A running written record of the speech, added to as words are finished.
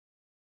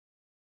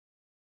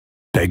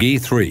Peggy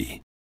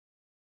 3.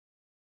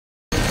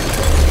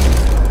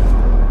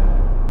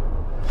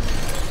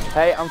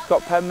 Hey, I'm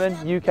Scott Penman,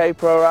 UK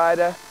Pro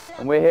Rider,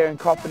 and we're here in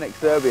Kopaonik,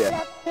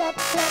 Serbia.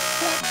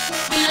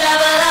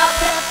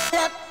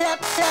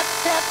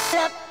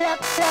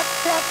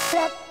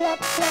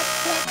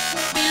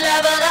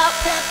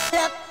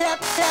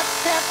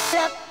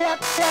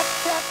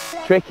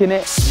 Tricking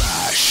it.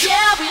 Yeah,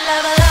 we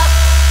level up.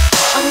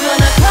 I'm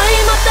gonna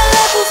climb up the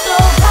level so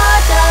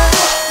harder.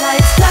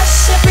 Lights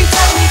flash every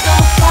time we go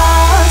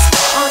past.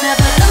 I'll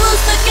never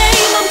lose the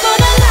game, I'm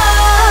gonna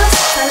last.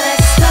 So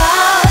let's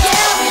start.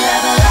 Yeah, we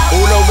level up.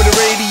 All over the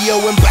radio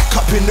and back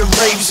up in the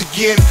raves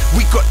again.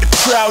 We got the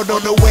crowd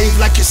on the wave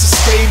like it's a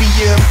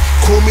stadium.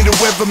 Call me the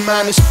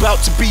weatherman, it's about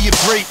to be a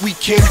great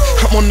weekend.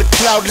 I'm on the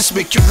cloud, let's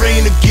make it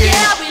rain again.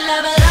 Yeah, we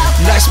level up.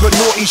 Nice but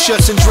naughty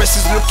shirts and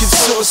dresses looking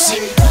saucy.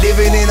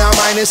 Living in our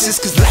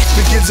minuses cause life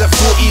begins at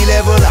 40.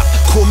 Level up,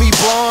 call me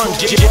Bond,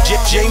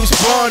 James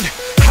Bond.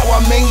 How I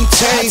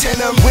maintain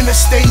when the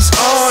stays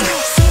on.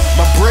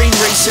 My brain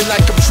racing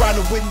like I'm trying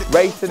to win the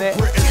Racing it.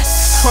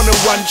 on a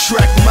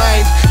one-track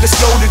mind, let's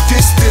go the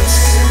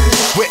distance.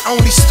 We're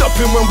only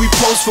stopping when we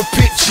pose for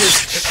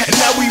pictures. And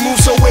now we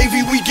move so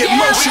wavy we get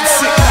motion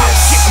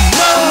sickness.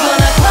 I'm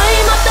gonna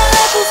climb up the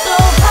level so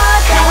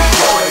hard. Here we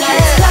go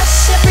again. Lights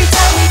flash every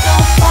time we go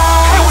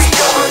fast. Here we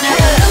go I'll again.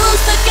 never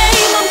lose the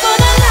game, I'm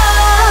gonna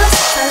last.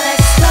 So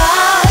let's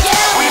start.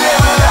 Yeah, we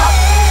level up.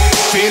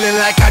 Feeling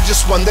like I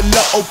just won the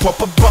lotto. Pop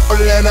a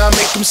bottle and I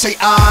make them say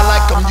ah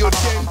like I'm your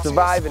dentist.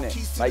 Surviving it,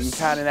 like you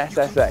can in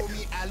SSX.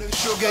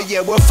 Sugar,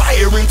 yeah, we're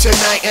firing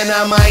tonight and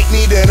I might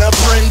need an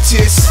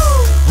apprentice.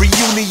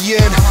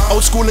 Reunion,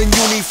 old school and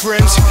uni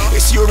friends.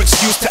 It's your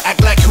excuse to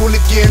act like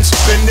hooligans.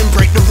 Bend and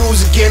break the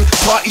rules again.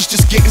 Party's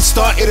just getting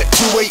started at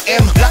 2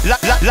 AM.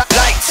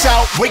 Lights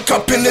out, wake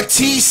up in the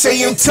tea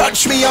saying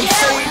touch me, I'm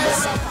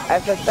famous.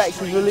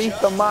 SSX is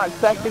released on March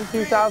 2nd,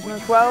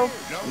 2012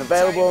 and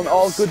available on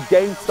all good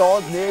game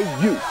stores near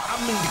you.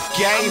 I'm in the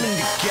game,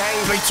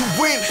 play to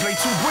win, play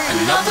to win.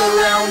 Another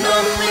round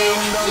on me.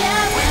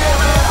 Yeah, we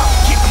level up.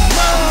 Get 'em I'm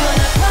on.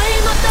 gonna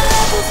climb up the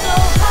level so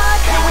hard.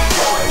 Here we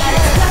go again.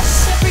 Lights flash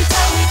every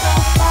time we go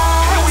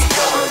fast. Here we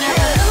go I'll again.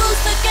 never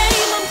lose the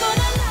game, I'm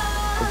gonna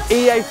last.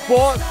 EA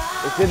SPORTS,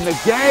 it's in the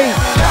game.